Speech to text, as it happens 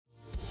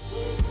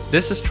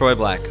This is Troy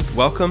Black.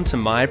 Welcome to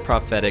my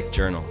prophetic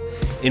journal,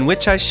 in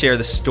which I share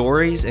the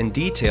stories and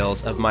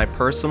details of my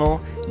personal,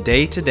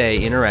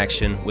 day-to-day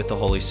interaction with the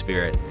Holy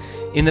Spirit.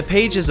 In the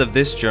pages of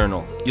this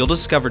journal, you'll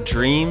discover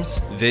dreams,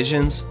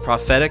 visions,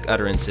 prophetic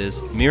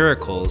utterances,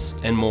 miracles,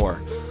 and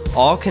more,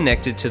 all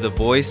connected to the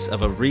voice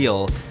of a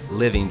real,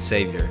 living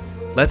Savior.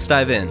 Let's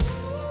dive in.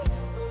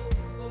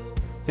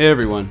 Hey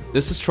everyone,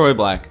 this is Troy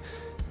Black.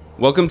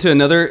 Welcome to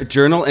another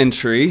journal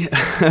entry.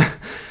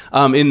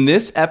 In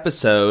this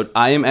episode,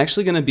 I am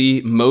actually going to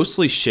be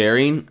mostly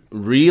sharing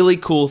really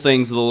cool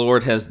things the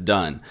Lord has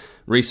done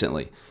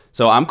recently.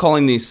 So I'm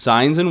calling these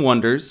signs and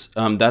wonders.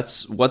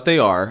 That's what they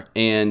are.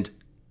 And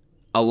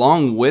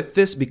along with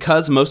this,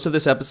 because most of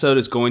this episode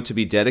is going to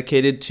be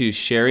dedicated to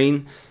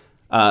sharing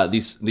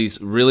these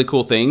really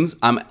cool things,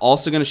 I'm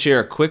also going to share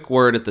a quick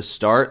word at the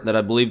start that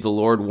I believe the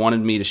Lord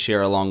wanted me to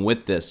share along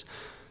with this.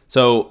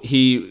 So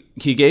he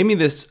gave me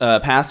this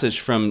passage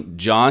from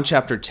John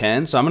chapter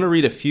 10. So I'm going to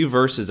read a few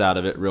verses out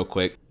of it real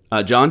quick.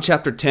 John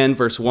chapter 10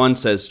 verse 1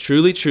 says,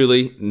 "Truly,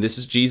 truly," and this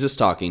is Jesus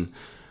talking,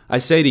 "I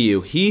say to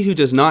you, he who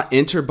does not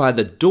enter by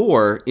the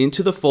door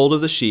into the fold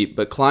of the sheep,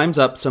 but climbs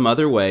up some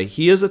other way,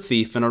 he is a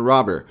thief and a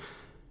robber."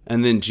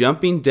 And then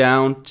jumping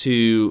down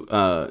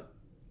to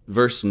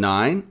verse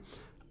 9,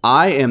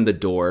 "I am the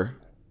door."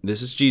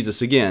 This is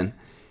Jesus again.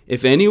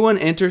 "If anyone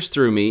enters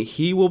through me,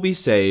 he will be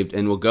saved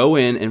and will go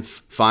in and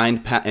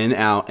find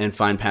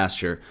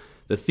pasture.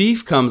 The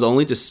thief comes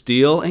only to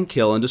steal and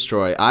kill and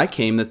destroy. I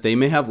came that they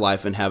may have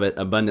life and have it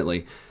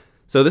abundantly."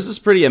 So this is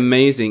pretty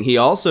amazing. He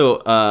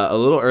also, a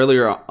little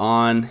earlier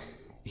on,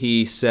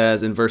 he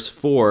says in verse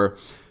 4,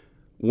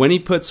 "When he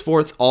puts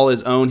forth all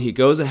his own, he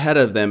goes ahead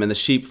of them, and the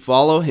sheep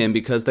follow him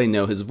because they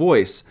know his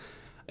voice.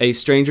 A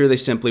stranger they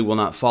simply will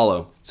not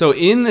follow." So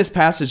in this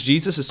passage,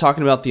 Jesus is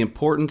talking about the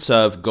importance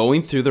of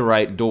going through the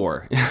right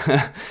door.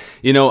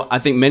 I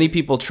think many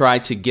people try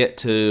to get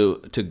to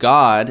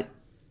God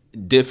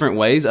different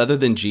ways other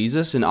than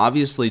Jesus. And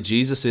obviously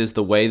Jesus is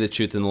the way, the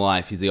truth, and the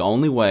life. He's the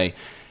only way.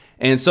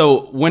 And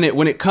so when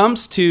it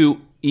comes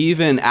to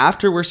even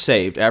after we're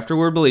saved, after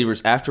we're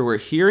believers, after we're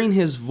hearing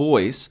his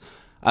voice,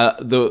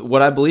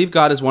 what I believe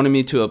God is wanting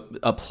me to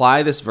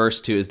apply this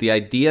verse to is the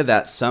idea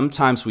that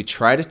sometimes we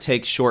try to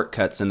take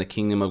shortcuts in the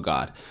kingdom of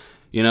God.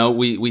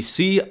 We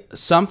see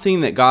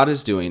something that God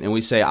is doing and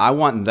we say, "I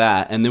want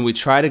that." And then we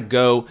try to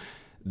go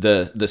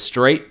the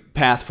straight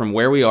path from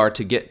where we are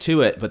to get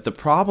to it. But the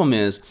problem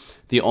is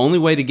the only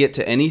way to get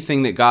to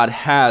anything that God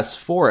has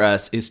for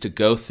us is to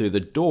go through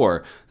the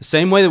door. The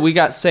same way that we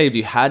got saved,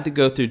 you had to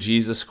go through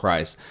Jesus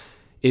Christ.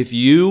 If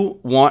you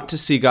want to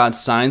see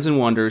God's signs and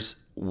wonders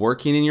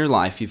working in your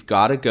life, you've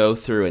got to go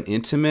through an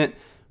intimate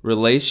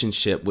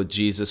relationship with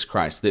Jesus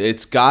Christ.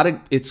 It's got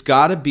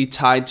to be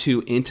tied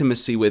to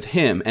intimacy with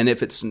him. And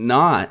if it's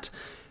not,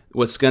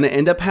 what's going to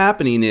end up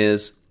happening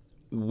is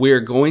we're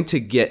going to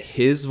get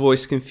his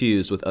voice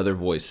confused with other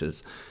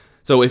voices.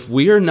 So if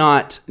we are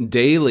not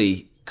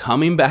daily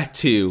coming back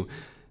to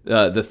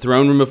the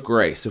throne room of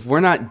grace, if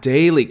we're not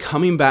daily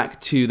coming back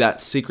to that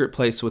secret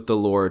place with the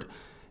Lord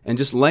and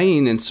just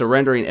laying and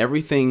surrendering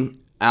everything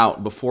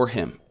out before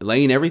him,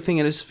 laying everything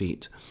at his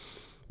feet,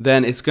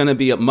 then it's going to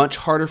be much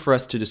harder for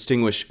us to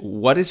distinguish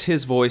what is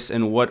his voice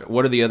and what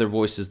are the other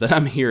voices that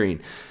I'm hearing.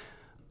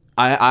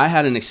 I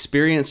had an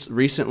experience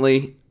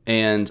recently,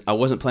 and I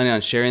wasn't planning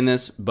on sharing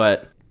this,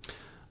 but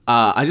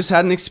I just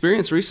had an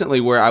experience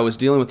recently where I was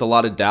dealing with a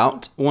lot of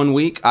doubt. One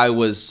week, I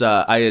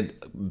had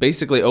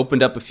basically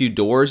opened up a few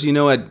doors.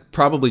 I'd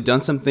probably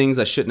done some things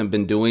I shouldn't have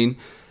been doing,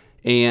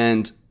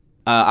 and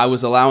I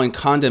was allowing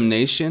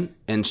condemnation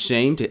and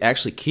shame to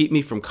actually keep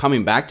me from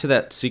coming back to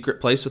that secret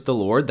place with the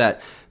Lord,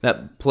 that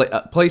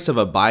place of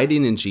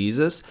abiding in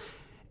Jesus.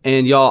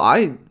 And y'all,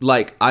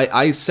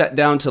 I sat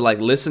down to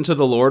listen to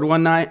the Lord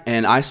one night,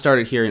 and I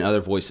started hearing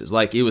other voices.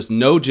 It was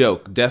no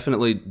joke,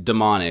 definitely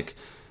demonic,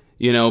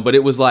 but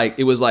it was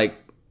like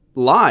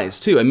lies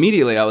too.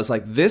 Immediately I was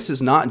like, this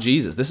is not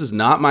Jesus. This is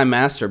not my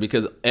master,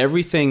 because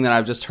everything that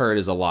I've just heard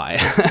is a lie.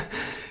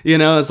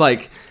 It's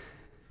like,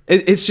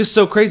 it's just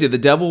so crazy. The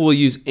devil will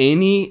use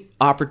any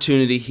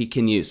opportunity he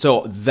can use.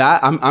 So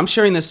that I'm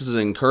sharing this as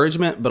an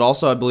encouragement, but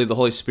also I believe the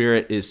Holy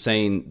Spirit is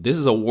saying this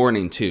is a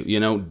warning too.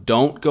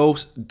 Don't go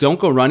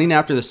running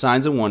after the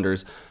signs and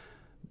wonders.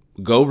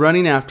 Go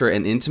running after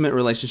an intimate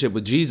relationship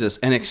with Jesus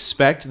and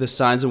expect the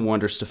signs and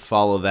wonders to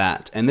follow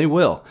that, and they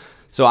will.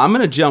 So I'm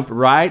going to jump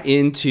right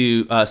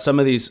into some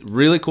of these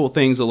really cool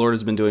things the Lord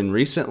has been doing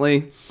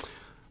recently.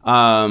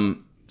 I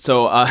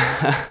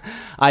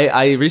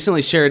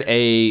recently shared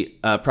a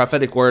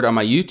prophetic word on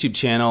my YouTube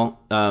channel.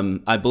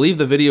 I believe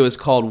the video is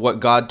called "What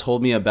God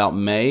Told Me About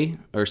May"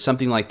 or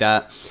something like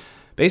that.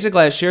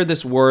 Basically, I shared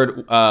this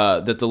word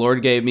that the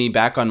Lord gave me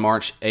back on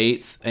March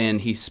 8th,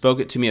 and he spoke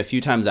it to me a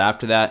few times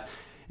after that.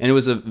 And it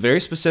was a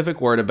very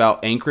specific word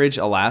about Anchorage,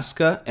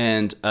 Alaska,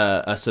 and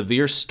a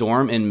severe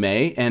storm in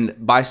May. And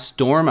by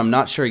storm, I'm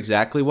not sure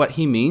exactly what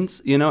he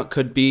means. It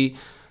could be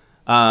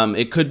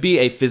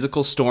a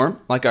physical storm,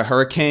 like a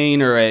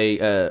hurricane or a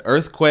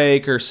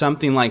earthquake or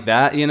something like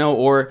that,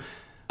 or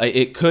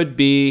It could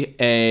be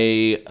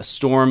a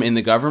storm in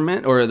the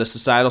government or the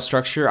societal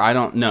structure. I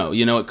don't know.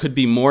 It could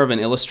be more of an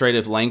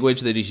illustrative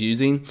language that he's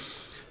using.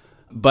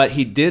 But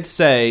he did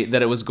say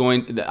that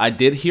I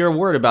did hear a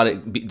word about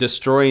it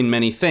destroying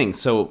many things.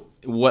 So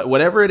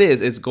whatever it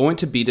is, it's going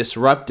to be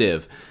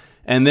disruptive.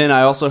 And then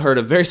I also heard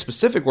a very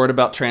specific word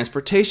about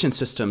transportation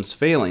systems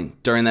failing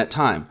during that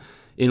time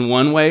in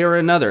one way or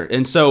another.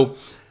 And so,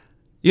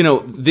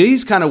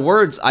 these kind of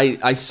words,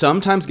 I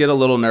sometimes get a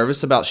little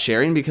nervous about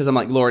sharing because I'm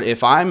like, Lord,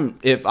 if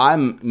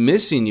I'm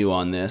missing you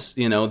on this,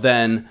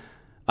 then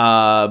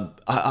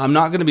I'm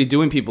not going to be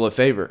doing people a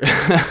favor,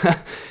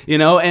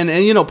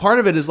 and part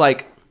of it is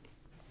like,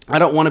 I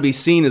don't want to be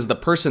seen as the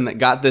person that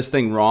got this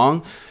thing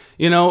wrong,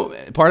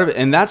 part of it.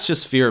 And that's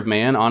just fear of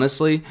man,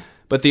 honestly.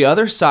 But the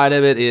other side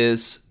of it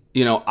is,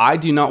 I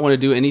do not want to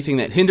do anything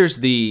that hinders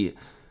the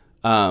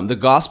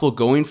gospel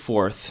going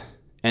forth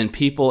and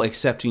people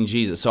accepting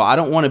Jesus. So I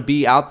don't want to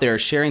be out there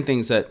sharing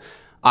things that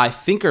I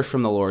think are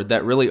from the Lord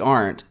that really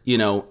aren't,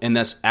 and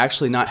that's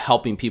actually not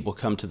helping people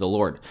come to the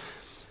Lord.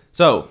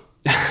 So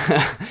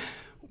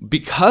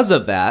because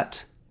of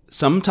that,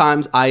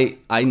 sometimes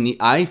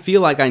I feel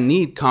like I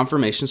need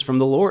confirmations from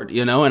the Lord,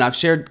 and I've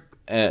shared,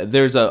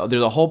 there's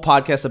a whole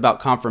podcast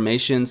about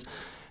confirmations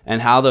and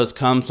how those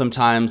come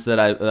sometimes that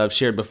I've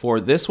shared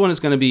before. This one is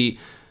going to be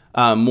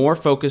more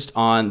focused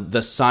on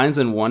the signs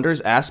and wonders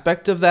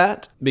aspect of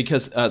that,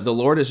 because the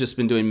Lord has just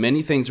been doing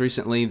many things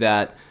recently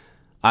that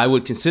I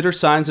would consider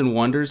signs and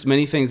wonders,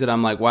 many things that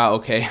I'm like, wow,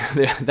 okay,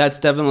 that's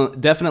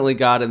definitely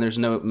God, and there's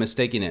no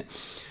mistaking it.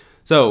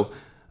 So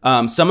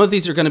some of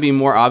these are going to be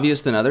more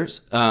obvious than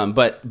others,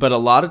 but a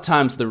lot of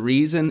times the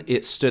reason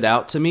it stood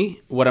out to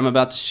me, what I'm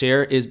about to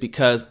share, is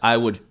because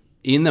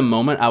in the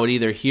moment, I would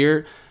either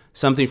hear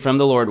something from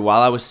the Lord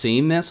while I was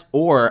seeing this,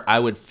 or I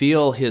would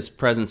feel his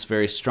presence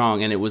very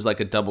strong, and it was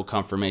like a double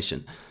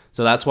confirmation.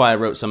 So that's why I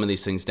wrote some of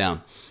these things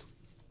down.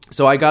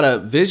 So I got a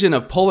vision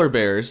of polar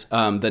bears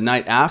the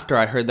night after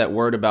I heard that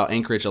word about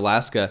Anchorage,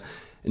 Alaska.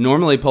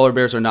 Normally polar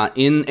bears are not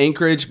in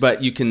Anchorage,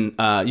 but you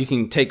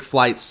can take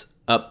flights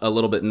up a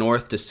little bit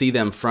north to see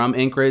them from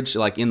Anchorage,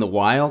 like in the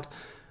wild.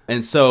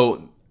 And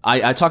so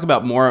I talk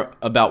about more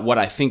about what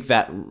I think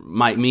that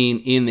might mean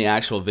in the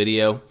actual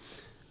video.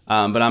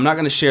 But I'm not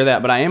going to share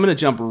that, but I am going to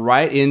jump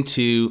right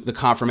into the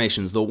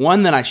confirmations. The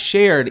one that I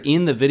shared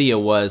in the video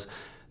was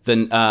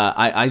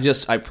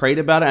I prayed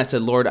about it. I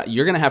said, Lord,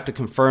 you're going to have to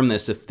confirm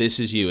this if this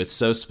is you. It's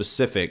so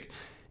specific.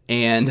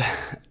 And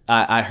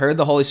I heard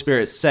the Holy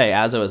Spirit say,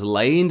 as I was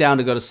laying down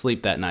to go to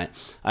sleep that night,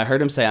 I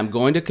heard him say, I'm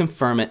going to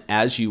confirm it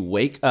as you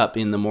wake up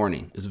in the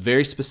morning. It's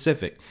very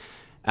specific.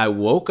 I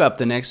woke up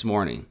the next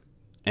morning,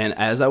 and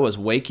as I was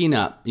waking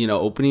up,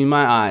 opening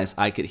my eyes,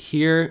 I could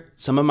hear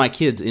some of my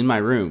kids in my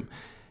room.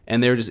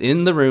 And they were just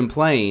in the room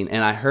playing,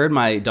 and I heard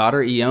my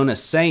daughter Iona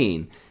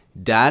saying,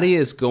 Daddy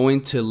is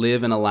going to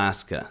live in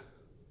Alaska.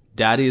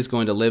 Daddy is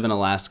going to live in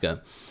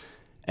Alaska.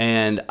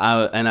 And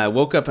I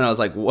woke up and I was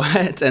like,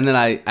 what? And then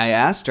I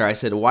asked her, I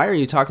said, why are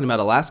you talking about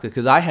Alaska?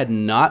 Because I had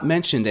not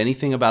mentioned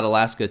anything about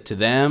Alaska to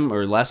them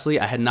or Leslie.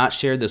 I had not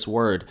shared this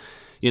word,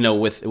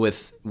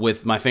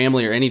 with my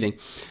family or anything.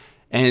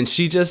 And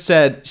she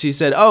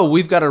said, oh,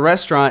 we've got a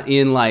restaurant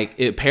in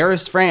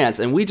Paris, France,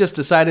 and we just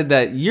decided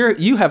that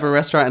you have a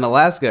restaurant in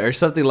Alaska or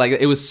something like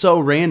that. It was so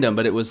random,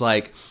 but it was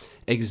like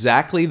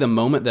exactly the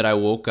moment that I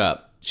woke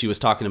up, she was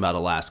talking about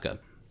Alaska.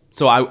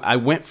 So I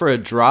went for a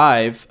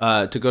drive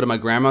to go to my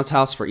grandma's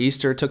house for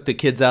Easter, took the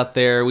kids out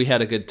there. We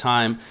had a good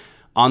time.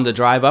 On the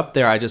drive up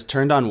there, I just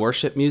turned on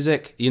worship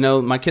music.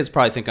 My kids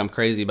probably think I'm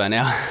crazy by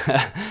now.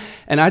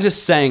 And I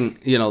just sang,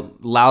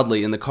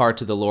 loudly in the car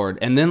to the Lord.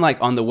 And then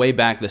on the way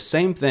back, the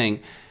same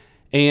thing.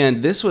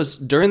 And this was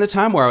during the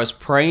time where I was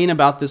praying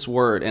about this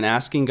word and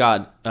asking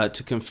God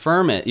to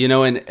confirm it,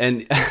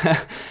 and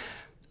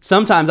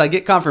sometimes I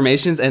get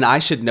confirmations and I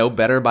should know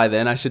better by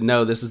then. I should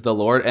know this is the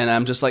Lord. And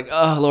I'm just like,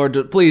 oh,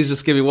 Lord, please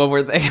just give me one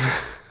more thing.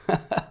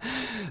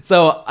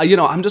 So,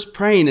 I'm just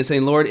praying and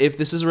saying, Lord, if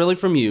this is really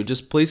from you,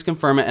 just please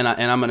confirm it, and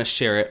I'm going to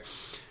share it.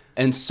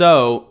 And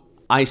so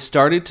I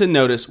started to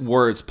notice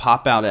words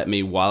pop out at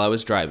me while I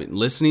was driving,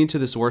 listening to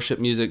this worship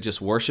music, just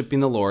worshiping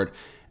the Lord.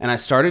 And I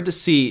started to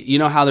see,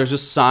 how there's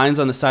just signs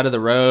on the side of the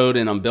road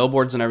and on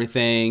billboards and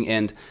everything,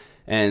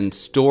 and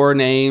store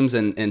names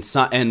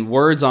and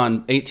words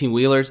on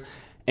 18-wheelers,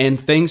 and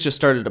things just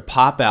started to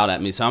pop out at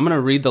me. So I'm going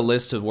to read the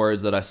list of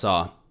words that I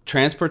saw.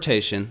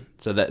 Transportation,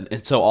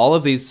 so all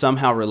of these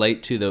somehow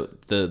relate to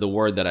the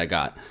word that I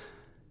got.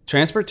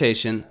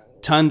 Transportation,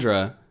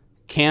 tundra,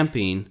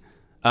 camping.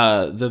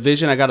 The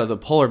vision I got of the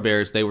polar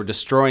bears, they were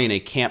destroying a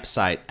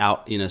campsite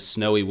out in a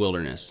snowy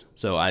wilderness.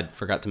 So I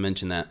forgot to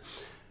mention that.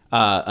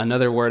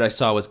 Another word I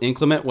saw was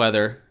inclement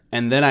weather.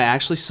 And then I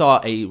actually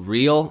saw a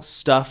real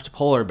stuffed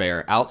polar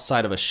bear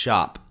outside of a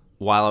shop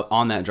while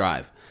on that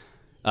drive,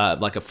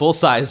 like a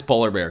full-size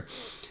polar bear.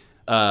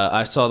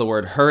 I saw the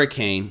word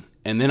hurricane,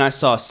 and then I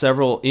saw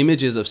several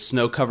images of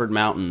snow-covered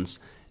mountains.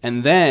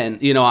 And then,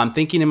 I'm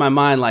thinking in my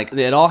mind,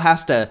 it all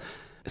has to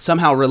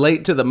somehow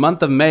relate to the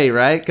month of May,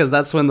 right? Because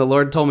that's when the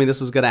Lord told me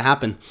this was going to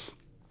happen.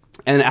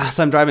 And as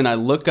I'm driving, I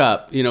look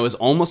up, it was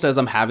almost as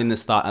I'm having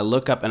this thought, I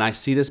look up and I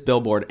see this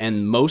billboard,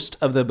 and most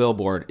of the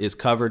billboard is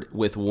covered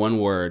with one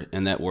word,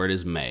 and that word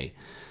is May.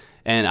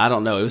 And I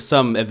don't know, it was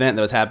some event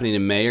that was happening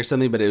in May or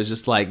something, but it was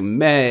just like,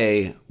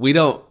 May, we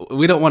don't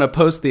want to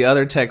post the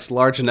other text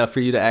large enough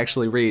for you to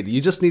actually read.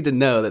 You just need to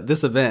know that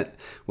this event,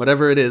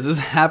 whatever it is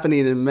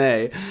happening in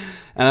May.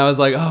 And I was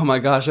like, oh my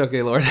gosh,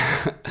 okay, Lord.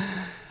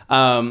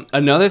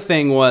 Another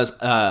thing was,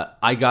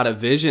 I got a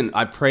vision.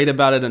 I prayed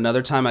about it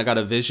another time. I got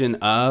a vision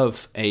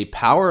of a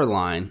power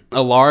line,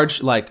 a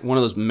large, like one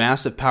of those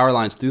massive power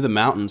lines through the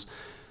mountains.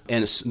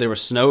 And there were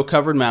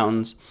snow-covered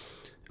mountains.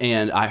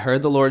 And I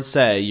heard the Lord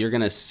say, you're going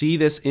to see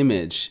this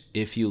image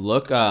if you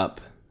look up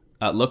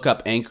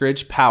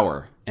Anchorage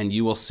Power, and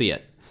you will see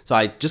it. So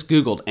I just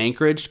Googled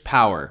Anchorage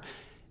Power.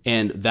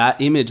 And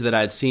that image that I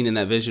had seen in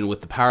that vision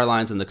with the power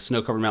lines and the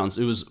snow-covered mountains,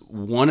 it was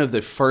one of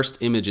the first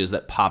images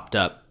that popped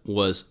up,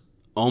 was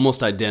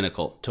almost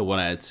identical to what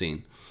I had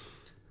seen.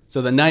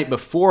 So the night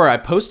before I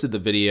posted the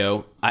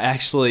video, I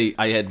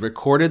had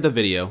recorded the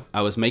video.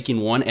 I was making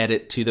one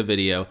edit to the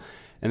video,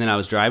 and then I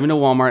was driving to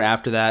Walmart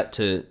after that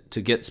to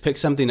pick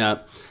something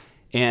up,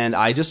 and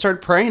I just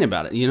started praying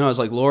about it. I was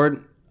like,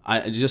 Lord,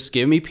 just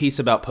give me peace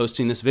about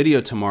posting this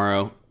video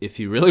tomorrow if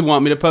you really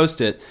want me to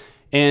post it.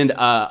 And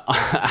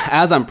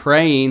as I'm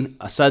praying,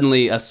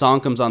 suddenly a song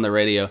comes on the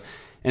radio,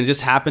 and it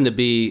just happened to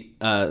be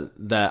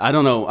that I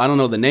don't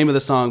know the name of the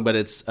song, but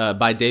it's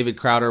by David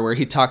Crowder, where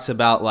he talks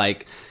about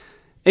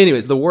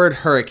anyways, the word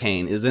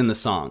hurricane is in the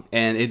song,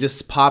 and it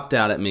just popped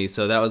out at me.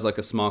 So that was like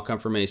a small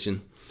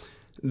confirmation.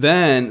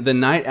 Then the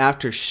night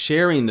after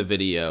sharing the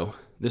video,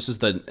 this was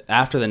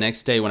after the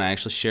next day when I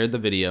actually shared the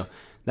video.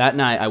 That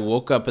night I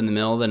woke up in the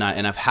middle of the night,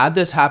 and I've had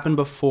this happen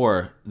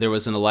before. There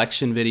was an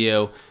election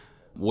video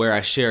where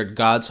I shared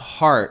God's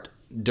heart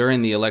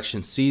during the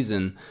election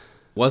season.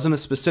 Wasn't a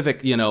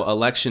specific,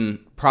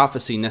 election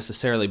prophecy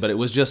necessarily, but it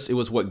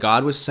was what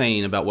God was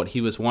saying about what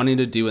he was wanting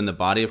to do in the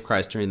body of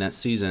Christ during that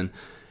season.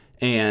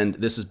 And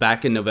this was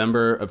back in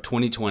November of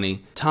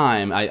 2020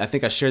 time. I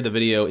think I shared the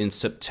video in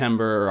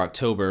September or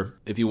October.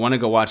 If you want to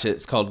go watch it,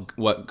 it's called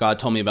What God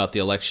Told Me About the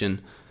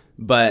Election.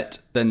 But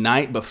the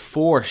night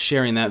before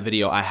sharing that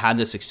video, I had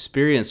this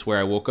experience where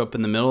I woke up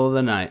in the middle of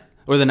the night,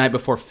 or the night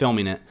before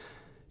filming it,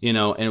 and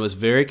it was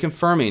very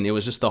confirming. It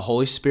was just the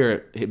Holy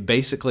Spirit,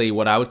 basically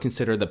what I would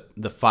consider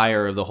the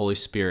fire of the Holy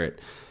Spirit,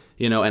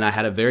 and I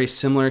had a very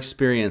similar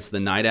experience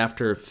the night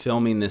after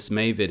filming this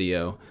May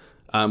video,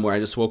 where I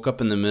just woke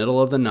up in the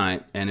middle of the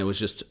night, and it was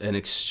just an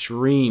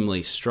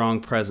extremely strong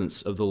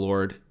presence of the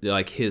Lord,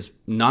 like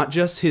not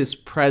just his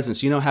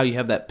presence. You know how you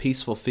have that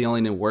peaceful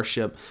feeling in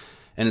worship,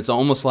 and it's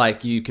almost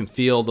like you can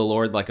feel the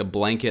Lord like a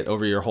blanket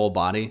over your whole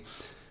body.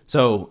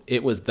 So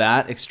it was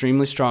that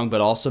extremely strong,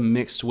 but also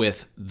mixed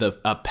with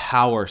a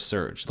power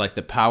surge, like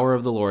the power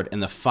of the Lord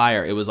and the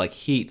fire. It was like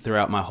heat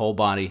throughout my whole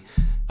body,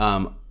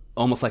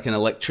 almost like an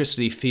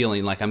electricity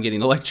feeling, like I'm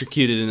getting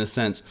electrocuted in a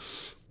sense,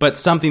 but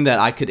something that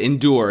I could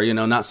endure,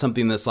 not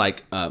something that's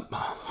like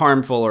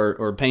harmful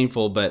or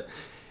painful, but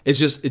it's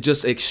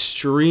just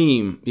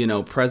extreme,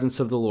 presence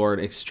of the Lord,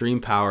 extreme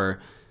power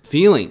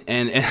feeling.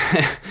 And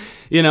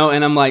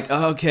and I'm like,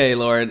 okay,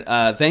 Lord,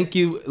 thank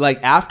you.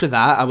 Like after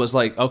that, I was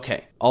like,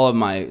 okay, all of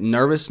my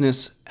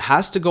nervousness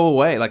has to go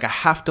away. Like I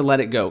have to let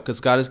it go, because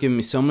God has given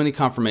me so many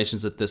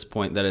confirmations at this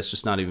point that it's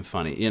just not even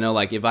funny.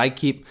 Like if I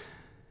keep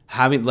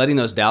letting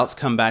those doubts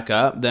come back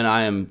up, then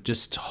I am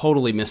just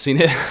totally missing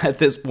it at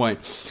this point.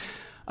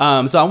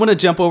 So I want to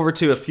jump over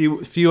to a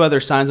few other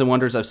signs and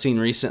wonders I've seen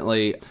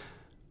recently.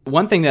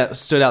 One thing that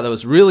stood out that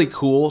was really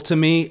cool to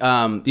me,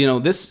 I'm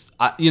just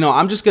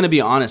going to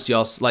be honest,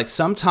 y'all. Like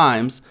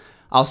sometimes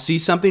I'll see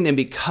something, and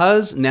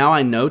because now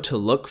I know to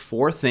look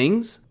for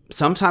things,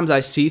 sometimes I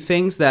see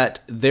things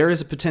that there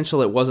is a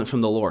potential it wasn't from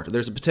the Lord.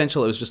 There's a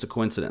potential it was just a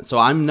coincidence. So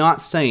I'm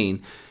not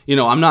saying,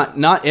 I'm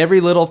not every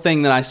little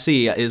thing that I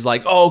see is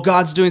like, oh,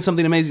 God's doing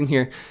something amazing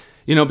here,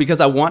 because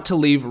I want to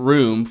leave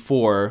room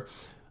for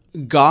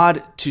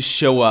God to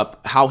show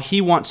up how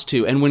he wants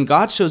to. And when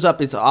God shows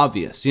up, it's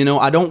obvious.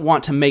 I don't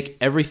want to make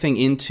everything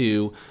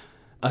into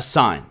a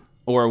sign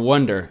or a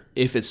wonder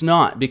if it's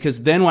not,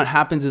 because then what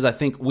happens is I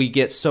think we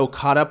get so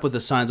caught up with the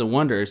signs and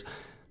wonders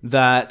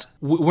that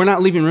we're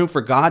not leaving room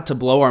for God to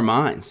blow our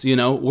minds.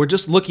 We're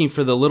just looking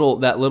for that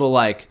little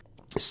like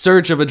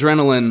surge of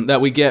adrenaline that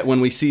we get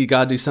when we see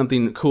God do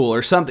something cool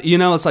or something,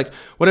 it's like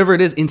whatever it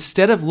is,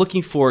 instead of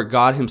looking for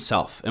God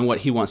himself and what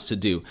he wants to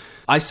do.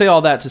 I say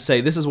all that to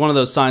say this is one of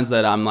those signs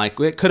that I'm like,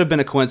 it could have been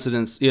a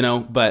coincidence,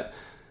 but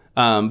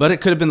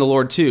it could have been the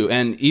Lord too.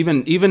 And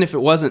even if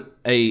it wasn't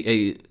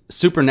a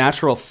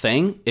supernatural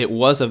thing, it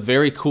was a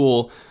very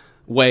cool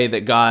way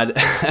that God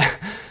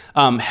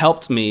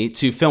helped me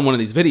to film one of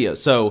these videos.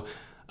 So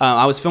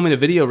I was filming a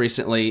video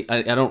recently.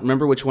 I don't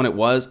remember which one it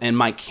was. And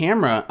my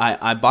camera,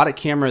 I bought a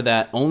camera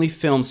that only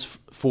films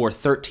for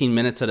 13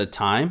 minutes at a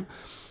time,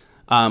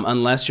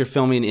 unless you're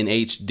filming in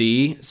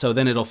HD. So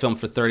then it'll film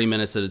for 30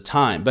 minutes at a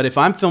time. But if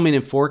I'm filming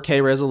in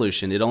 4K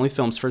resolution, it only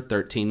films for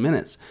 13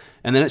 minutes.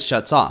 And then it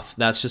shuts off.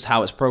 That's just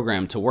how it's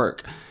programmed to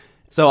work.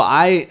 So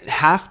I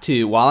have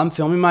to, while I'm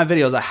filming my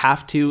videos, I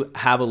have to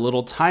have a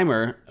little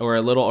timer or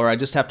I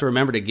just have to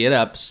remember to get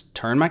up,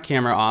 turn my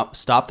camera off,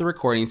 stop the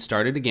recording,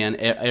 start it again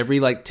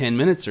every like 10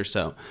 minutes or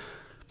so.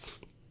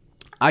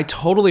 I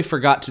totally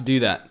forgot to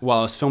do that while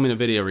I was filming a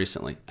video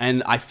recently.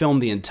 And I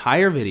filmed the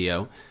entire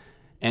video,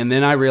 and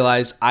then I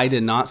realized I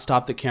did not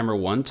stop the camera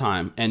one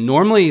time. And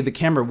normally the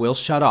camera will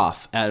shut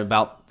off at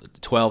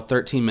about 12,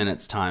 13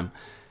 minutes time.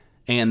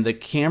 And the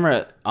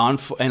camera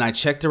and I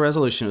checked the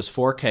resolution, it was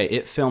 4K.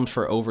 It filmed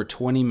for over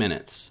 20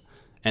 minutes,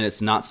 and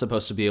it's not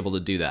supposed to be able to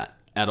do that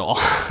at all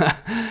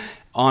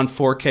on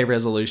 4K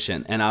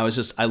resolution. And I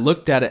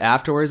looked at it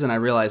afterwards, and I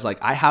realized like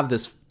I have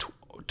this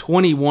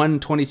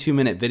 22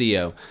 minute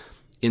video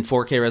in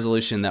 4K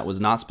resolution that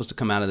was not supposed to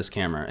come out of this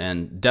camera,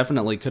 and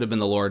definitely could have been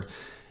the Lord.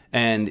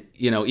 And,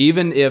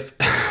 even if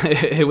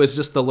it was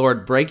just the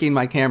Lord breaking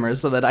my camera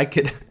so that I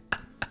could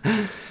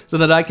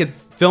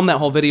film that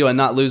whole video and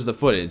not lose the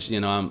footage.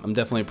 I'm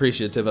definitely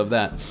appreciative of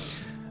that.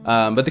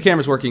 But the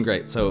camera's working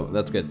great, so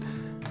that's good.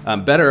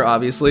 Better,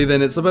 obviously,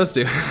 than it's supposed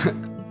to.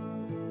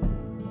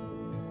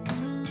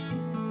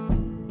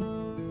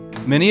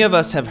 Many of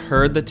us have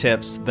heard the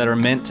tips that are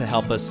meant to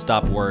help us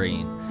stop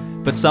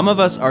worrying, but some of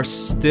us are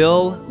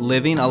still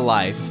living a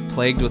life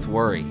plagued with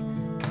worry.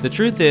 The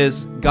truth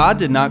is, God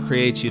did not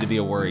create you to be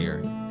a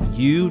worrier.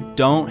 You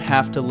don't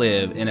have to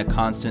live in a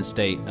constant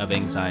state of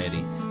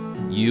anxiety.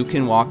 You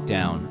can walk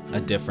down a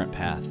different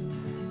path.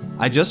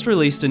 I just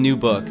released a new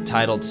book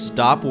titled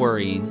Stop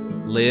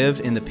Worrying, Live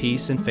in the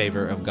Peace and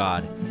Favor of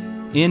God.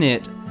 In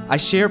it, I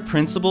share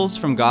principles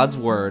from God's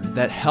Word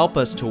that help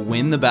us to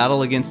win the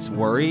battle against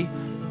worry,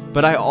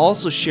 but I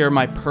also share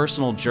my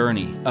personal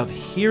journey of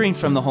hearing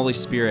from the Holy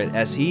Spirit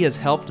as He has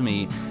helped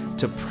me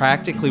to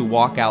practically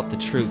walk out the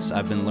truths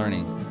I've been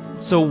learning.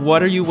 So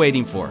what are you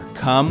waiting for?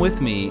 Come with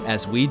me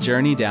as we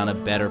journey down a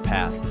better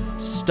path.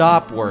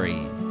 Stop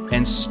worrying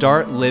and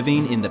start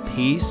living in the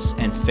peace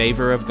and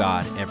favor of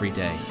God every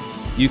day.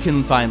 You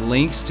can find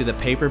links to the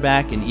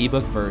paperback and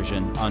ebook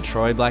version on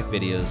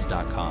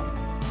TroyBlackVideos.com.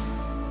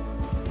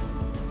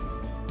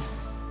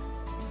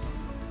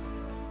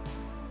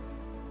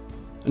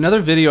 Another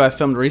video I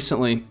filmed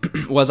recently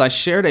was I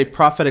shared a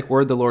prophetic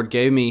word the Lord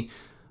gave me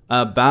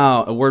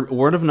about a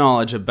word of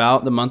knowledge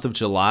about the month of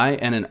July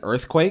and an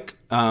earthquake.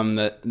 And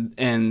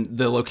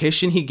the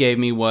location He gave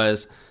me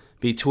was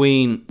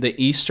between the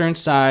eastern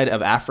side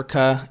of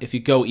Africa. If you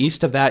go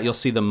east of that, you'll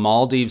see the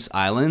Maldives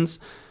Islands.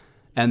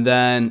 And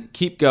then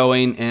keep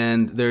going,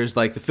 and there's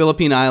like the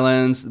Philippine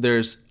Islands.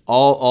 There's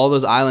all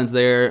those islands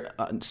there.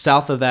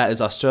 South of that is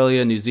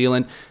Australia, New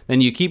Zealand. Then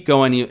you keep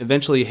going, you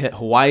eventually hit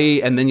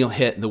Hawaii, and then you'll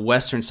hit the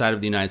western side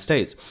of the United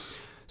States.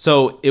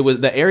 So it was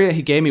the area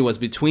He gave me was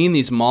between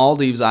these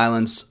Maldives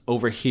Islands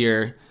over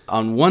here.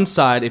 On one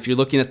side, if you're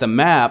looking at the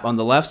map, on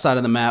the left side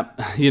of the map,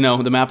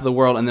 the map of the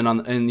world, and then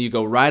and you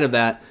go right of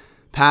that,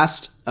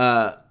 past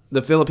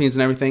the Philippines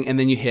and everything, and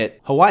then you hit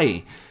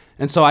Hawaii.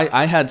 And so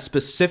I had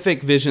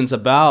specific visions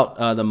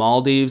about the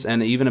Maldives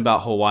and even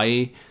about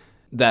Hawaii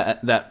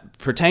that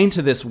pertain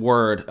to this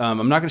word.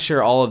 I'm not going to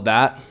share all of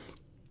that,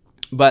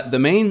 but the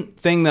main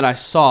thing that I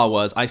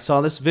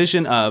saw this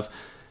vision of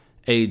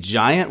a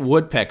giant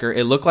woodpecker.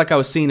 It looked like I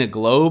was seeing a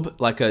globe,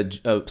 like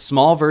a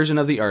small version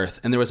of the earth,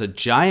 and there was a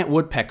giant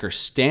woodpecker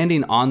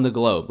standing on the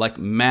globe, like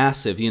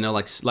massive,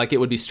 like it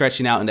would be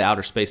stretching out into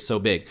outer space, so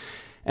big.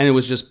 And it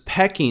was just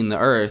pecking the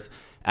earth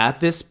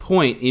at this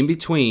point in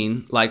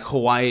between like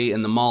Hawaii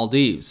and the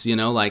Maldives,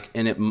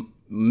 and it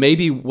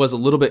maybe was a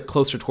little bit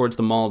closer towards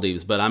the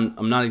Maldives, but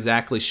I'm not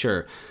exactly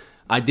sure.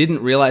 I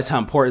didn't realize how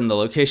important the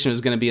location was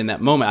going to be in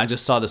that moment. I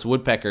just saw this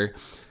woodpecker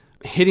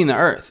hitting the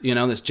earth,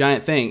 this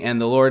giant thing.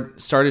 And the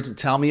Lord started to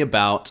tell me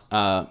about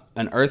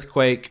an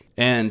earthquake.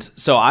 And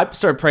so I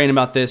started praying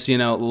about this,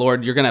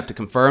 Lord, you're going to have to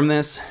confirm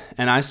this.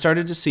 And I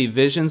started to see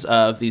visions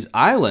of these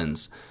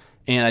islands.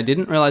 And I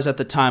didn't realize at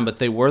the time, but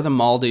they were the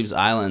Maldives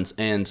Islands.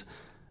 And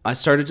I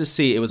started to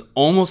see, it was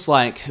almost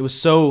like, it was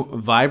so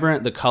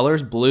vibrant, the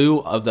colors, blue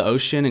of the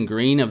ocean and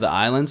green of the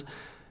islands,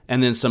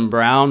 and then some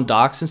brown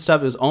docks and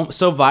stuff. It was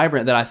so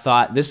vibrant that I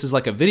thought, this is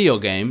like a video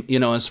game.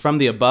 It's from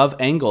the above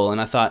angle, and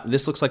I thought,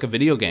 this looks like a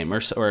video game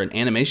or an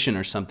animation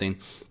or something.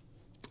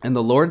 And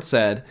the Lord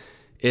said,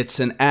 it's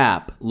an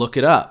app, look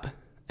it up.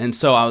 And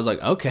so I was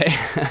like, okay.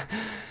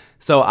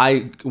 So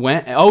I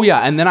went,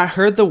 and then I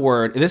heard the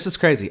word, this is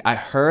crazy, I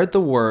heard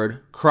the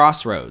word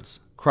crossroads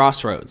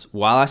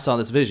while I saw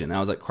this vision.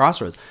 I was like,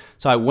 crossroads.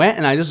 So I went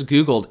and I just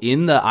Googled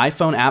in the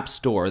iPhone app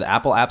store, the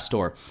Apple app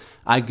store,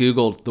 I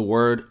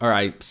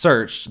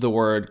searched the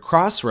word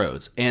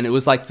crossroads, and it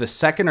was like the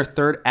second or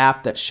third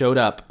app that showed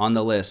up on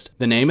the list.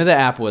 The name of the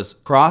app was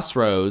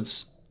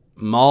Crossroads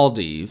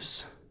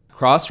Maldives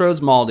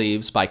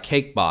by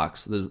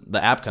Cakebox,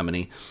 the app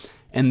company.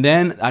 And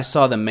then I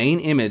saw the main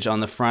image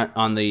on the front,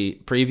 on the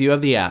preview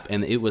of the app,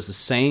 and it was the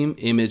same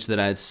image that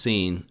I had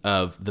seen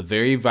of the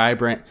very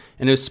vibrant,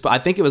 and I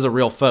think it was a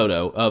real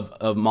photo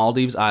of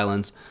Maldives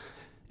Islands,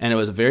 and it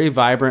was a very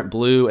vibrant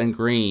blue and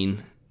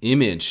green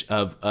image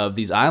of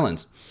these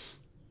islands.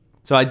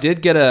 So I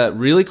did get a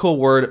really cool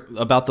word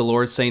about the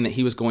Lord saying that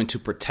he was going to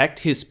protect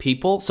his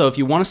people. So if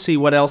you want to see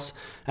what else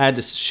I had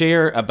to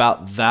share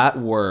about that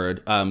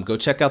word, go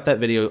check out that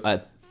video. I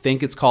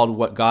think it's called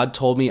What God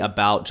Told Me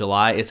About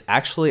July. It's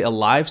actually a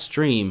live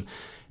stream.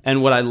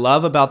 And what I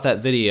love about that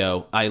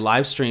video, I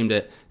live streamed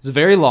it. It's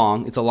very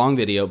long. It's a long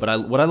video.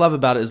 But what I love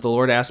about it is the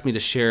Lord asked me to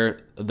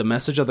share the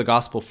message of the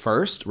gospel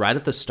first, right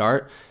at the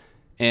start.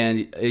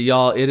 And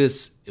y'all, it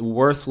is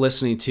worth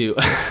listening to.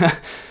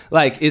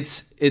 Like,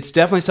 it's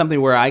definitely something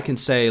where I can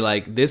say,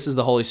 like, this is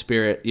the Holy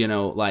Spirit,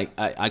 like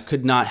I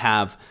would not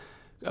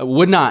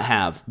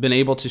have been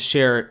able to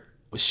share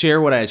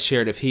what I had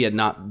shared if he had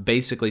not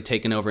basically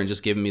taken over and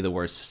just given me the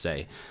words to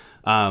say.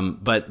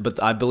 But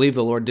I believe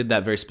the Lord did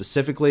that very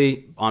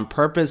specifically on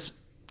purpose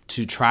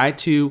to try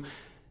to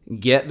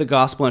get the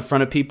gospel in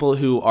front of people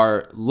who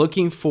are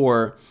looking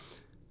for,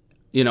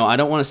 I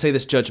don't want to say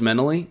this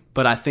judgmentally,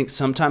 but I think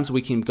sometimes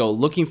we can go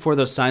looking for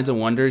those signs and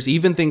wonders,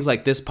 even things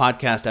like this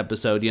podcast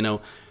episode,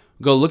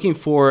 go looking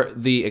for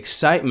the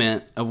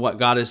excitement of what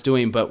God is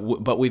doing,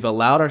 but we've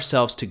allowed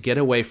ourselves to get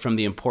away from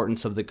the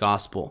importance of the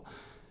gospel,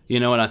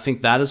 and I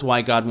think that is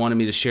why God wanted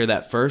me to share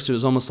that first. It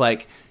was almost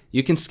like,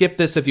 you can skip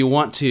this if you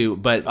want to,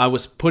 but I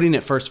was putting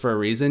it first for a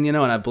reason, and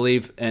I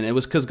believe, and it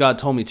was because God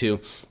told me to,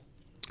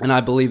 and I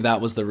believe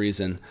that was the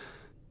reason.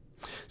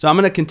 So I'm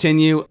going to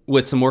continue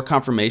with some more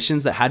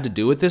confirmations that had to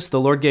do with this. The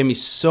Lord gave me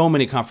so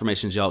many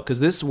confirmations, y'all, because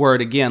this word,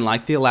 again,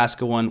 like the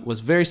Alaska one, was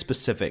very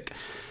specific.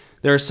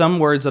 There are some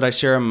words that I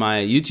share on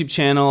my YouTube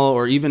channel,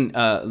 or even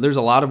there's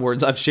a lot of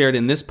words I've shared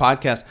in this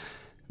podcast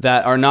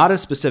that are not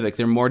as specific.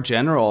 They're more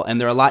general, and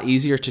they're a lot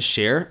easier to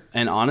share.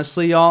 And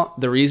honestly, y'all,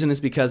 the reason is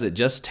because it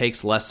just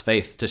takes less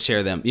faith to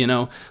share them.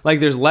 Like,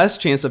 there's less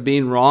chance of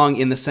being wrong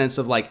in the sense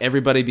of like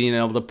everybody being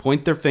able to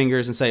point their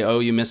fingers and say, oh,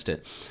 you missed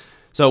it.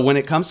 So when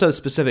it comes to a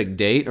specific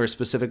date or a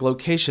specific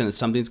location that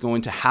something's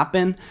going to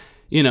happen,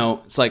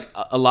 it's like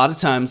a lot of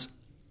times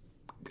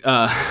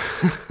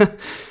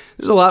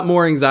there's a lot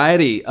more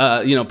anxiety,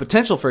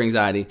 potential for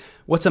anxiety.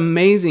 What's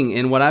amazing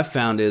and what I've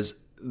found is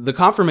the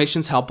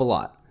confirmations help a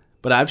lot,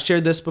 but I've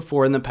shared this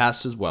before in the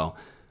past as well.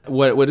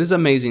 What is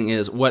amazing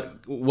is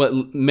what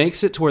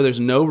makes it to where there's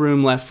no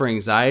room left for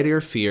anxiety or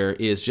fear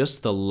is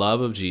just the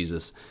love of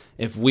Jesus.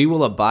 If we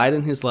will abide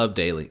in his love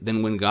daily,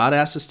 then when God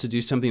asks us to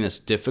do something that's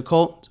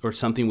difficult or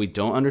something we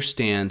don't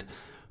understand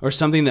or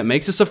something that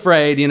makes us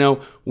afraid,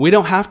 we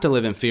don't have to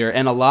live in fear.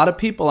 And a lot of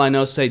people I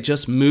know say,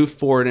 just move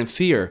forward in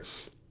fear,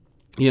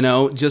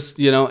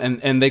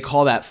 and they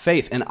call that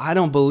faith. And I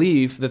don't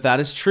believe that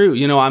is true.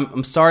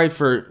 I'm sorry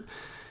for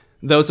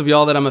those of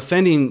y'all that I'm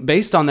offending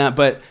based on that,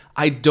 but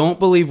I don't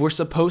believe we're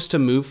supposed to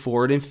move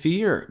forward in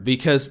fear,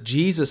 because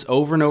Jesus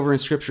over and over in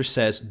Scripture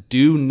says,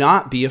 do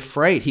not be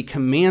afraid. He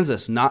commands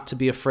us not to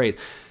be afraid.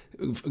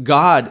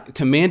 God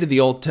commanded the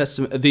Old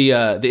Testament, the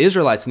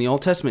Israelites in the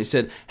Old Testament. He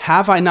said,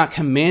 have I not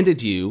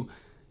commanded you,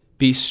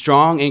 be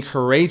strong and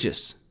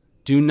courageous.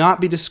 Do not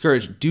be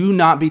discouraged. Do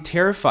not be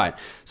terrified.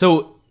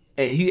 So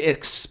he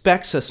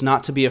expects us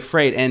not to be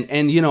afraid. And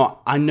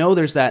I know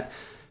there's that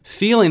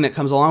feeling that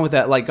comes along with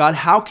that, like, God,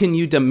 how can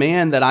you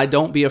demand that I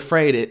don't be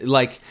afraid?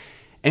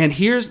 And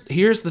here's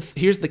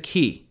the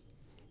key.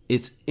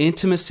 It's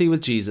intimacy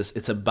with Jesus.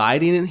 It's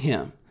abiding in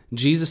him.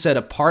 Jesus said,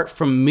 apart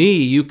from me,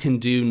 you can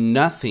do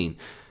nothing.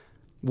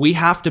 We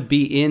have to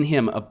be in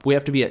him. We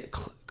have to be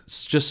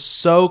just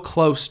so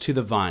close to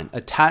the vine,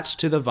 attached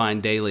to the vine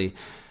daily,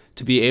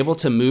 to be able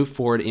to move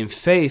forward in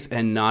faith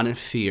and not in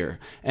fear.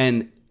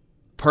 And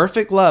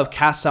perfect love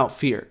casts out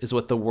fear, is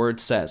what the word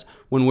says.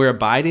 When we're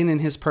abiding in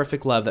his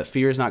perfect love, that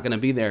fear is not going to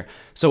be there.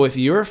 So if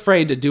you're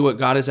afraid to do what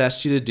God has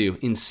asked you to do,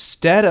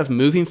 instead of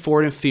moving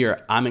forward in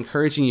fear, I'm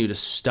encouraging you to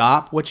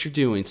stop what you're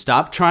doing.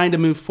 Stop trying to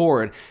move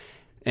forward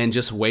and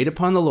just wait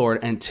upon the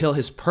Lord until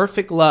his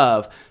perfect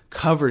love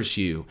covers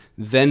you.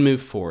 Then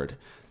move forward.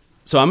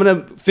 So I'm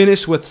going to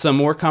finish with some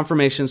more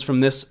confirmations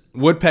from this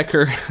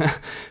woodpecker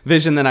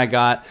vision that I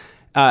got.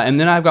 And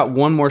then I've got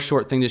one more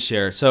short thing to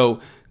share. So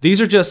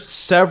these are just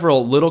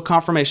several little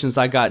confirmations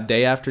I got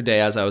day after day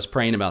as I was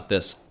praying about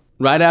this.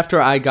 Right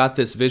after I got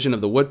this vision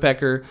of the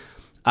woodpecker,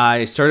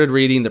 I started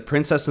reading The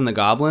Princess and the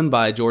Goblin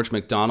by George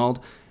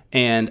MacDonald,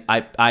 and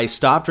I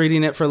stopped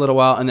reading it for a little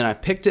while, and then I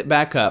picked it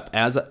back up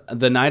as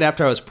the night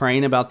after I was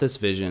praying about this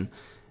vision.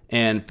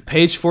 And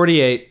page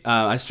 48,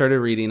 I started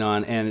reading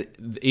on, and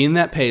in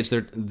that page,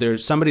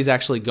 there's somebody's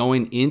actually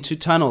going into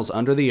tunnels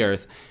under the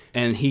earth,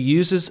 and he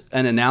uses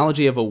an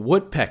analogy of a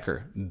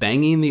woodpecker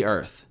banging the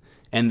earth.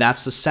 And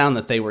that's the sound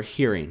that they were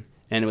hearing.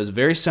 And it was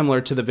very similar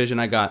to the vision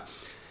I got.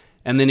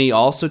 And then he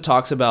also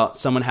talks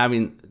about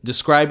someone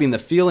describing the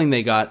feeling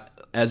they got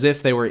as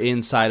if they were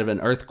inside of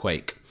an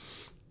earthquake.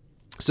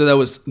 So there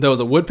was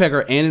a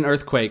woodpecker and an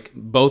earthquake,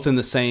 both in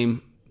the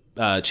same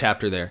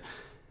chapter there.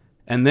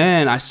 And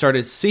then I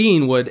started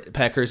seeing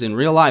woodpeckers in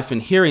real life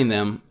and hearing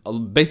them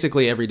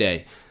basically every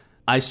day.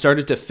 I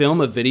started to film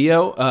a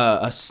video,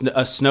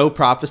 a snow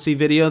prophecy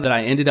video that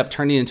I ended up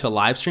turning into a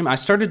live stream. I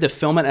started to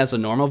film it as a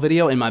normal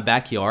video in my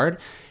backyard,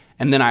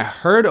 and then I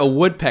heard a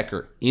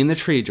woodpecker in the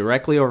tree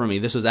directly over me.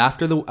 This was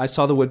after I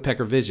saw the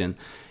woodpecker vision,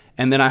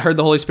 And then I heard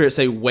the Holy Spirit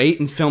say, wait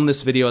and film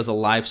this video as a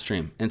live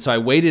stream. And so I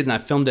waited and I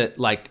filmed it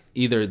like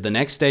either the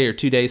next day or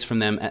 2 days from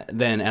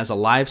then as a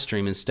live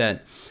stream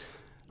instead.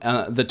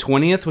 The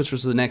 20th, which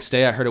was the next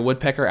day, I heard a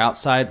woodpecker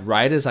outside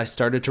right as I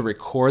started to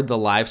record the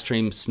live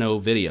stream snow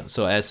video.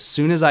 So as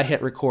soon as I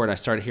hit record, I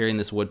started hearing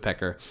this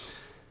woodpecker.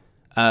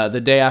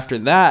 The day after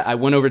that, I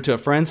went over to a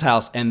friend's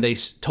house and they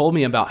told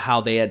me about how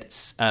they had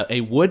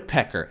a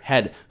woodpecker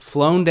had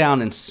flown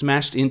down and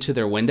smashed into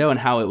their window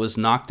and how it was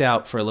knocked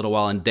out for a little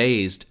while and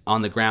dazed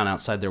on the ground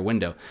outside their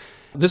window.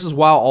 This is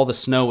while all the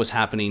snow was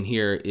happening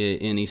here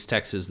in East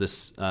Texas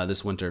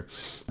this winter.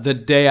 The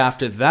day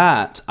after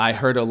that, I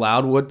heard a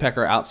loud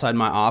woodpecker outside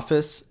my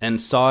office and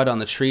saw it on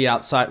the tree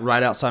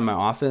right outside my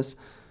office.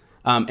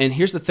 And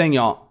here's the thing,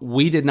 y'all.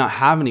 We did not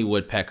have any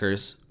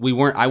woodpeckers.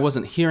 I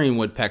wasn't hearing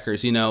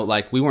woodpeckers,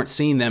 like we weren't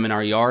seeing them in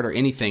our yard or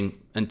anything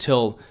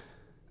until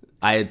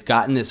I had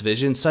gotten this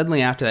vision.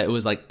 Suddenly after that, it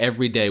was like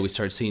every day we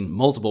started seeing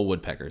multiple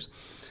woodpeckers.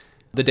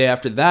 The day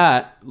after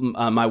that,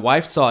 my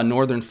wife saw a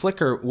northern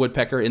flicker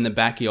woodpecker in the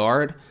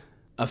backyard.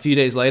 A few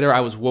days later,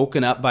 I was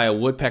woken up by a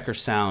woodpecker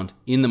sound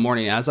in the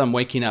morning. As I'm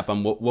waking up,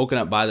 I'm woken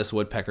up by this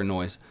woodpecker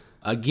noise.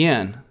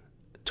 Again,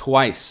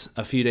 twice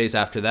a few days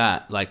after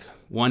that, like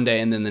one day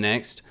and then the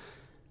next.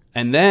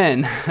 And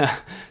then,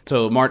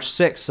 so March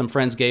 6th, some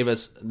friends gave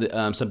us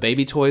some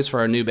baby toys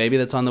for our new baby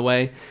that's on the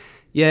way.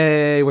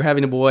 Yay, we're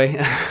having a boy,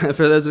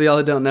 for those of y'all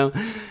who don't know.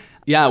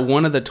 Yeah,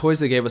 one of the toys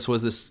they gave us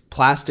was this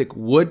plastic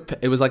wood.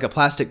 It was like a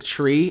plastic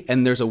tree,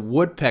 and there's a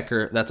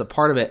woodpecker that's a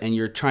part of it, and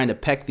you're trying to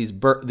peck these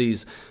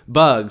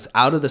bugs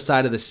out of the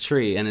side of this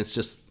tree, and it's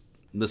just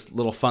this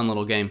fun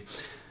little game.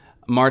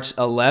 March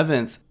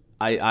 11th,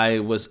 I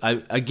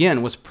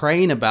was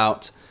praying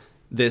about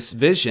this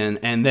vision,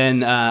 and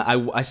then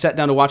I sat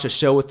down to watch a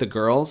show with the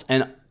girls,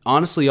 and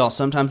honestly, y'all,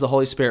 sometimes the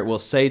Holy Spirit will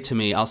say to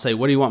me, I'll say,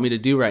 what do you want me to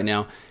do right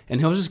now? And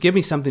he'll just give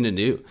me something to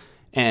do.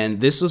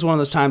 And this was one of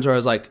those times where I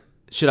was like,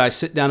 should I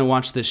sit down and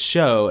watch this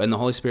show? And the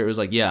Holy Spirit was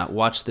like, yeah,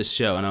 watch this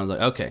show. And I was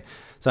like, okay.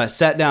 So I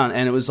sat down,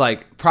 and it was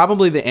like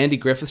probably the Andy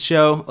Griffith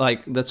Show.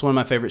 Like, that's one of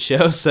my favorite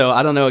shows. So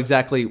I don't know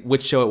exactly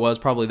which show it was,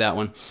 probably that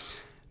one.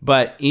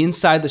 But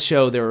inside the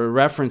show, there were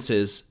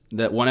references,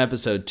 that one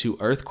episode, to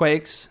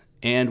earthquakes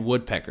and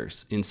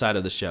woodpeckers inside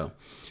of the show.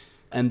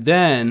 And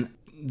then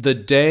the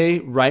day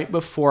right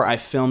before I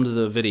filmed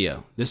the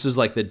video, this is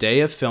like the day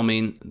of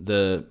filming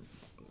the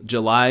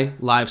July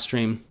live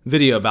stream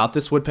video about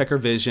this woodpecker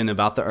vision,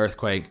 about the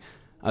earthquake.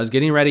 I was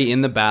getting ready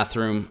in the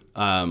bathroom,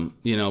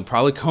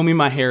 probably combing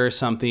my hair or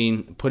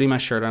something, putting my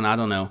shirt on, I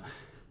don't know.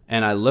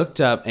 And I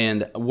looked up,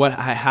 and what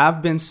I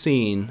have been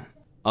seeing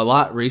a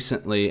lot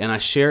recently, and I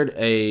shared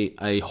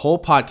a whole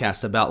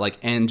podcast about like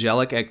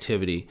angelic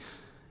activity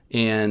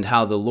and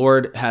how the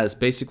Lord has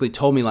basically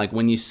told me, like,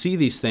 when you see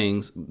these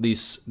things,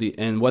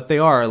 and what they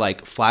are,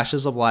 like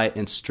flashes of light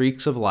and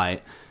streaks of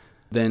light,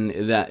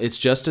 then that it's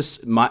just a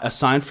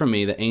sign from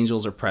me that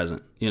angels are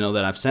present.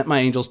 That I've sent my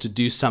angels to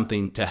do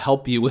something, to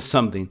help you with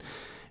something.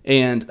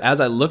 And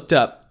as I looked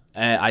up,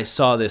 I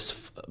saw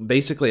this,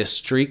 basically a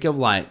streak of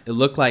light. It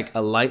looked like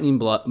a lightning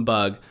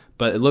bug,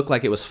 but it looked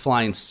like it was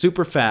flying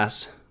super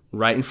fast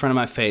right in front of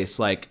my face,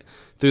 like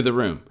through the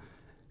room.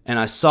 And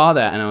I saw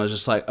that, and I was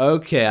just like,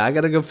 okay, I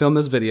got to go film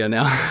this video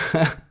now.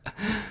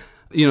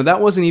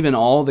 That wasn't even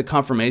all the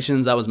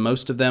confirmations. That was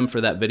most of them for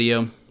that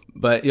video.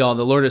 But y'all,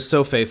 the Lord is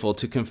so faithful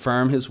to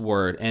confirm his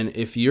word. And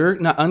if you're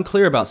not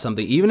unclear about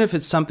something, even if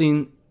it's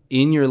something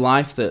in your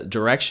life, the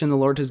direction the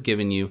Lord has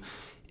given you,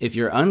 if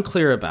you're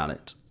unclear about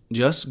it,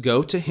 just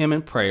go to him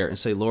in prayer and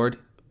say, Lord,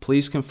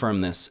 please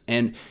confirm this.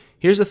 And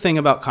here's the thing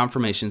about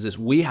confirmations is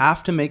we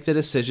have to make the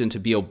decision to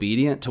be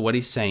obedient to what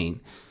he's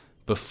saying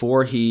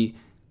before he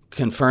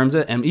confirms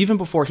it, and even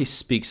before he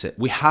speaks it.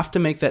 We have to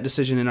make that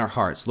decision in our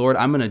hearts. Lord,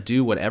 I'm going to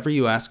do whatever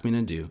you ask me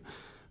to do.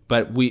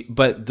 But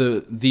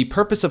the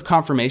purpose of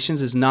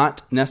confirmations is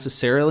not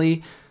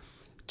necessarily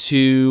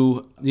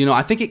to,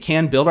 I think it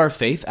can build our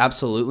faith,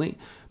 absolutely,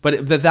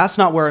 but that's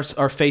not where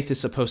our faith is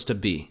supposed to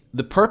be.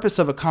 The purpose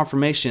of a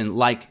confirmation,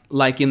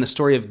 like in the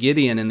story of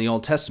Gideon in the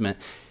Old Testament,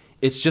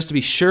 it's just to be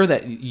sure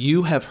that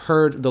you have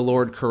heard the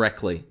Lord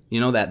correctly.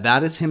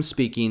 That is him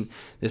speaking.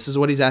 This is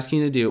what he's asking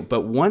you to do.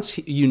 But once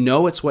you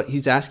know it's what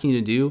he's asking you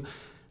to do,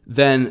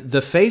 then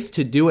the faith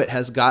to do it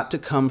has got to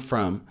come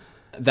from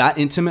that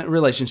intimate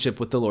relationship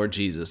with the Lord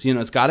Jesus.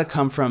 It's got to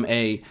come from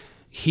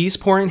he's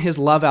pouring his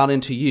love out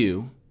into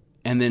you,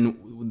 and then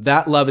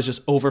that love is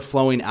just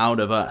overflowing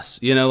out of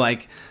us.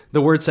 Like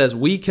the word says,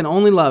 we can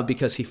only love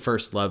because he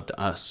first loved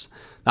us.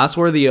 That's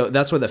where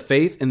the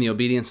faith and the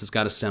obedience has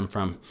got to stem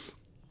from.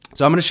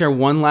 So I'm going to share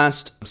one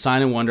last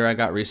sign and wonder I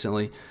got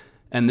recently.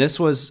 And this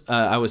was,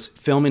 I was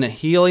filming a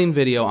healing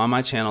video on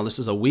my channel. This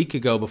is a week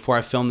ago before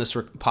I filmed this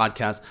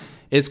podcast.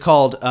 It's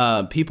called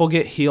People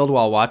Get Healed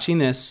While Watching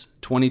This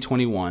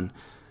 2021.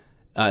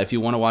 If you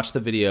want to watch the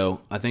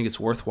video, I think it's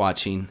worth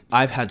watching.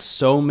 I've had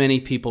so many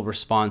people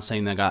respond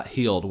saying they got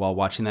healed while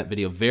watching that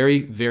video.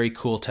 Very, very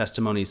cool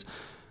testimonies,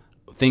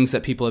 things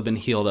that people have been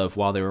healed of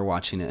while they were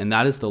watching it. And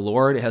that is the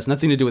Lord. It has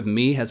nothing to do with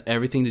me. It has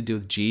everything to do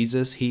with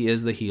Jesus. He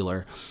is the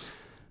healer.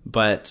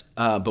 But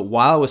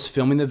while I was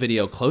filming the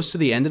video, close to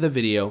the end of the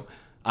video,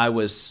 I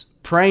was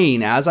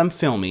praying as I'm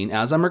filming,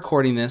 as I'm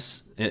recording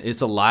this.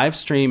 It's a live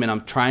stream, and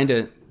I'm trying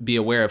to be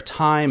aware of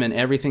time and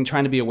everything,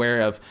 trying to be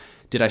aware of,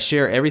 did I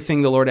share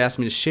everything the Lord asked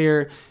me to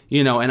share?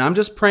 And I'm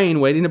just praying,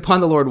 waiting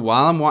upon the Lord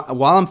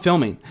while I'm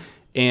filming.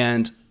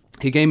 And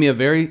He gave me a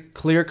very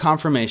clear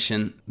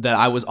confirmation that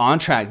I was on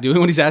track, doing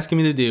what He's asking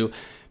me to do,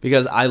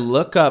 because I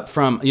look up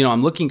from,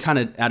 I'm looking kind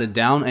of at a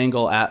down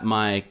angle at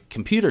my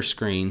computer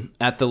screen,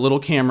 at the little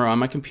camera on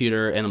my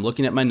computer, and I'm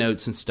looking at my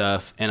notes and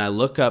stuff, and I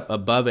look up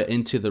above it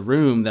into the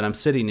room that I'm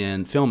sitting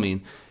in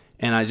filming,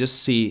 and I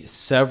just see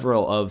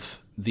several of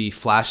the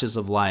flashes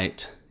of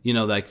light,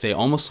 like they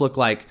almost look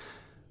like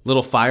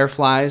little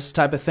fireflies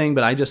type of thing,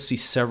 but I just see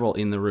several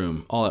in the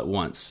room all at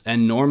once.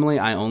 And normally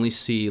I only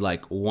see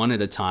like one at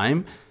a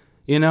time,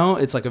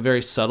 it's like a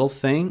very subtle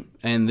thing.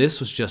 And this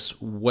was just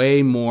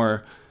way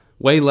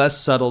less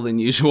subtle than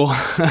usual,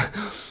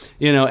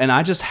 and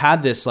I just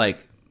had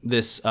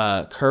this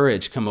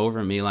courage come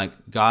over me, like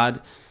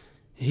God,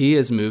 He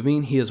is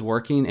moving, He is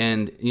working.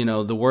 And,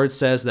 the word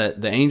says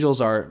that the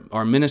angels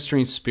are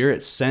ministering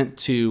spirits sent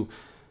to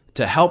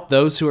help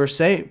those who are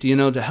saved,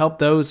 to help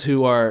those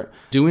who are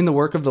doing the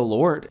work of the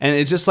Lord. And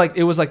it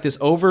was like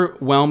this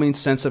overwhelming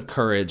sense of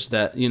courage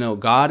that,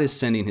 God is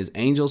sending His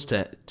angels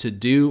to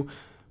do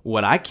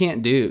what I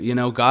can't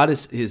do. God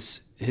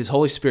His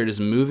Holy Spirit is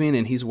moving,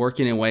 and He's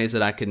working in ways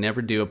that I could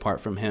never do apart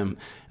from Him.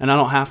 And I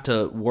don't have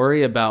to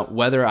worry about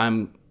whether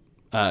I'm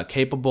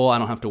capable. I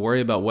don't have to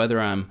worry about whether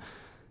I'm,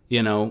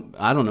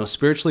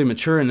 spiritually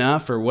mature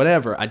enough or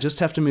whatever. I just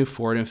have to move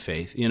forward in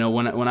faith.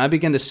 When I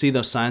begin to see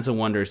those signs and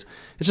wonders,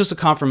 it's just a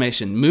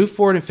confirmation. Move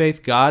forward in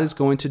faith. God is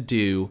going to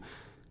do,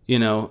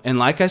 and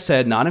like I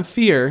said, not in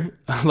fear,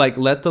 like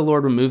let the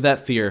Lord remove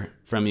that fear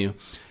from you.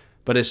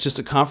 But it's just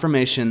a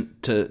confirmation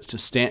to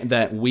stand,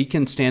 that we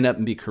can stand up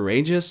and be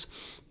courageous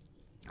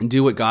and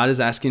do what God is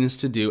asking us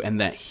to do, and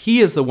that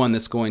He is the one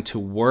that's going to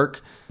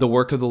work the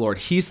work of the Lord.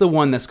 He's the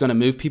one that's going to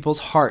move people's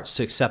hearts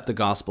to accept the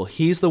gospel.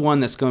 He's the one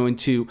that's going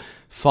to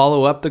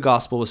follow up the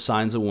gospel with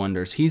signs and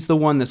wonders. He's the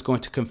one that's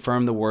going to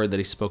confirm the word that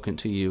He's spoken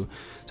to you.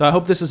 So I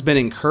hope this has been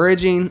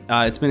encouraging.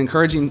 It's been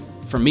encouraging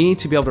for me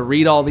to be able to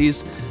read all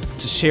these,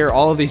 to share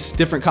all of these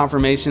different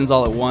confirmations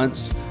all at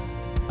once.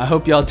 I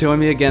hope y'all join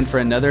me again for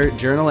another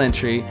journal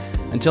entry.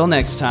 Until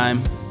next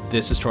time,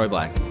 this is Troy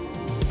Black.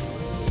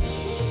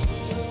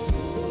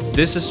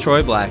 This is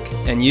Troy Black,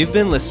 and you've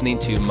been listening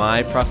to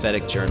My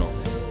Prophetic Journal.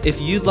 If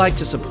you'd like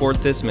to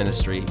support this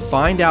ministry,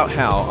 find out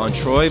how on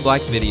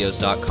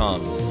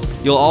TroyBlackVideos.com.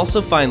 You'll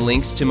also find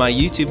links to my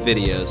YouTube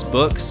videos,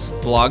 books,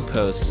 blog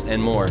posts,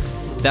 and more.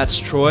 That's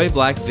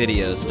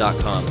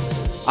TroyBlackVideos.com.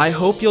 I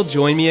hope you'll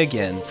join me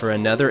again for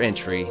another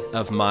entry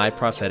of My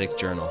Prophetic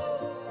Journal.